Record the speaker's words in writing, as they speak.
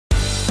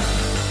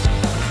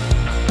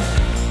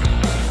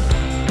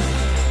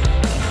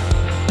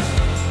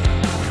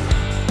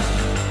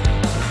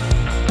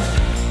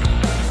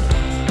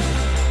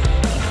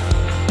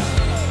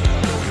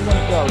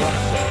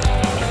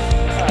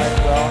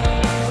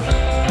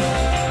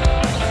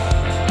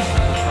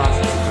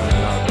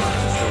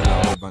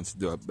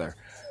do up there.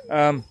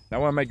 I want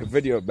to make a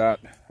video about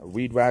a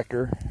weed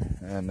whacker,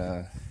 and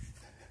I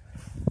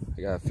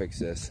gotta fix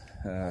this.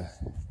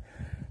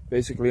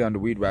 Basically, on the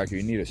weed whacker,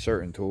 you need a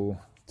certain tool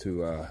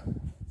to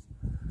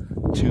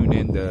tune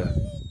in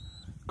the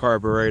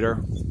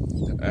carburetor,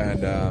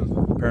 and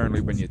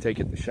apparently when you take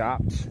it to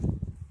shops,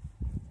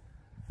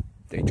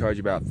 they charge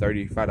about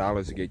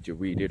 $35 to get your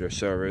weed eater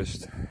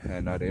serviced,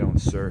 and they don't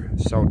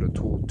sell the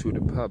tool to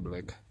the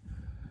public.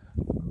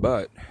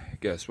 But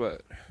guess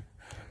what?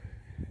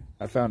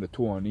 I found a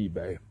tool on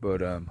eBay,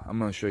 but I'm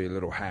gonna show you a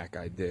little hack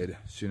I did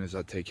as soon as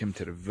I take him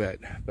to the vet.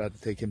 About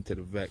to take him to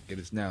the vet, get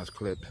his nails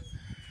clipped,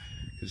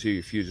 because he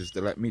refuses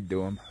to let me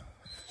do them.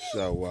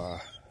 So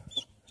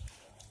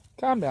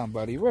calm down,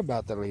 buddy. We're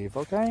about to leave,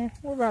 okay?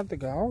 We're about to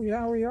go.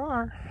 Yeah, we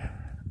are.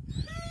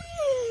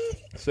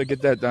 So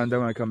get that done. Then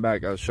when I come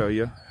back, I'll show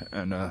you,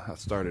 and I'll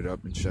start it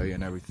up and show you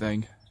and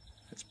everything.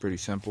 It's pretty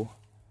simple.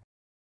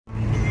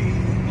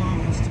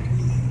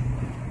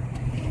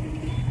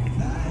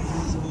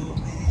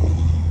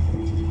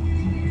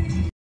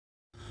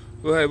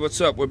 Well, hey, what's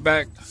up? We're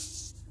back.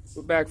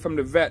 We're back from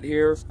the vet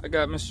here. I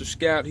got Mr.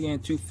 Scout. He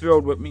ain't too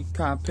thrilled with me.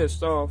 Kind of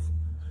pissed off.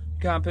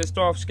 Kind of pissed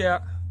off,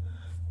 Scout?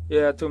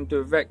 Yeah, I took him to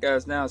the vet,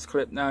 guys. Now it's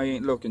clipped. Now he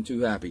ain't looking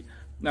too happy.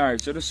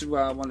 Alright, so this is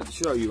what I wanted to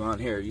show you on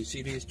here. You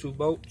see these two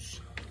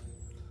bolts?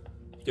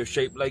 They're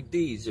shaped like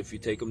these. If you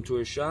take them to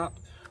a shop,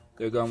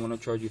 they're going to want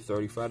to charge you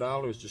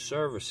 $35 to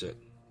service it.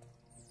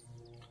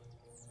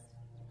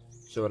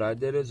 So what I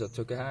did is I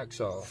took a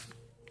hacksaw.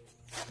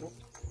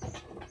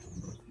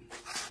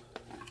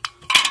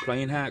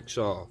 Plain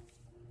hacksaw.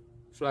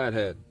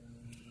 Flathead.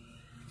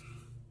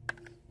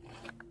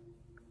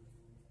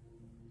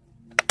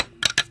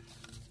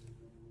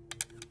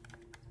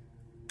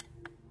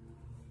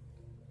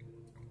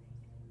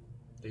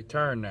 They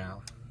turn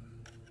now.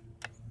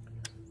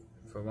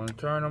 If I want to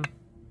turn them,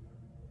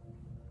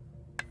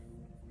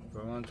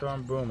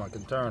 boom, I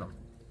can turn them.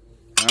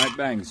 Alright,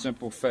 bang,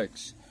 simple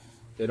fix.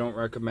 They don't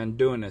recommend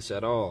doing this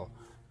at all.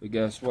 But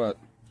guess what?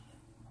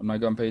 I'm not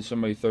going to pay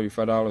somebody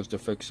 $35 to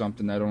fix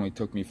something that only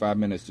took me 5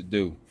 minutes to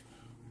do.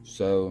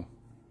 So,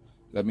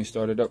 let me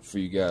start it up for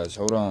you guys.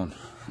 Hold on.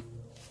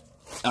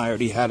 I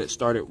already had it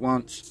started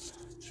once,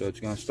 so it's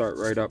going to start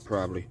right up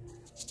probably.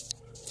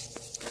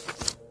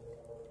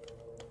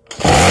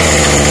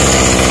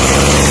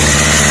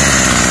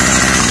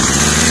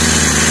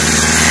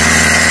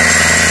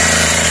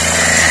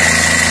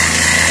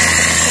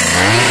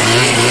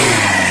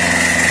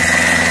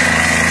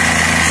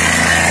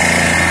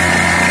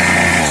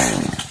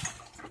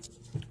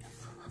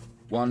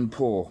 One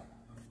pull.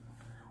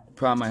 The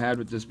problem I had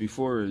with this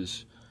before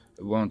is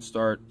it won't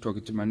start.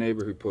 Talking to my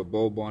neighbor who put a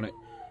bulb on it,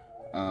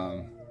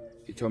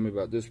 he told me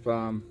about this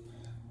problem.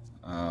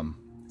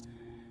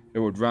 It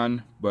would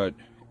run, but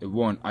it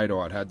won't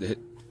idle. I'd have to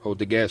hold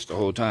the gas the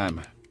whole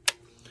time.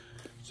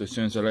 So as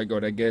soon as I let go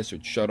of that gas, it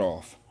would shut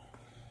off.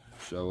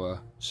 So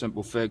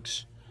simple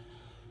fix.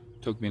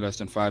 Took me less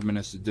than 5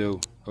 minutes to do.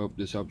 Hope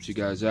this helps you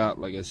guys out.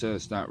 Like I said,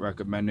 it's not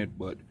recommended,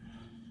 but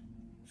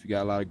if you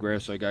got a lot of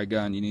grass like I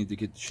got and you need to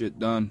get the shit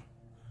done,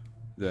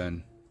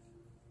 then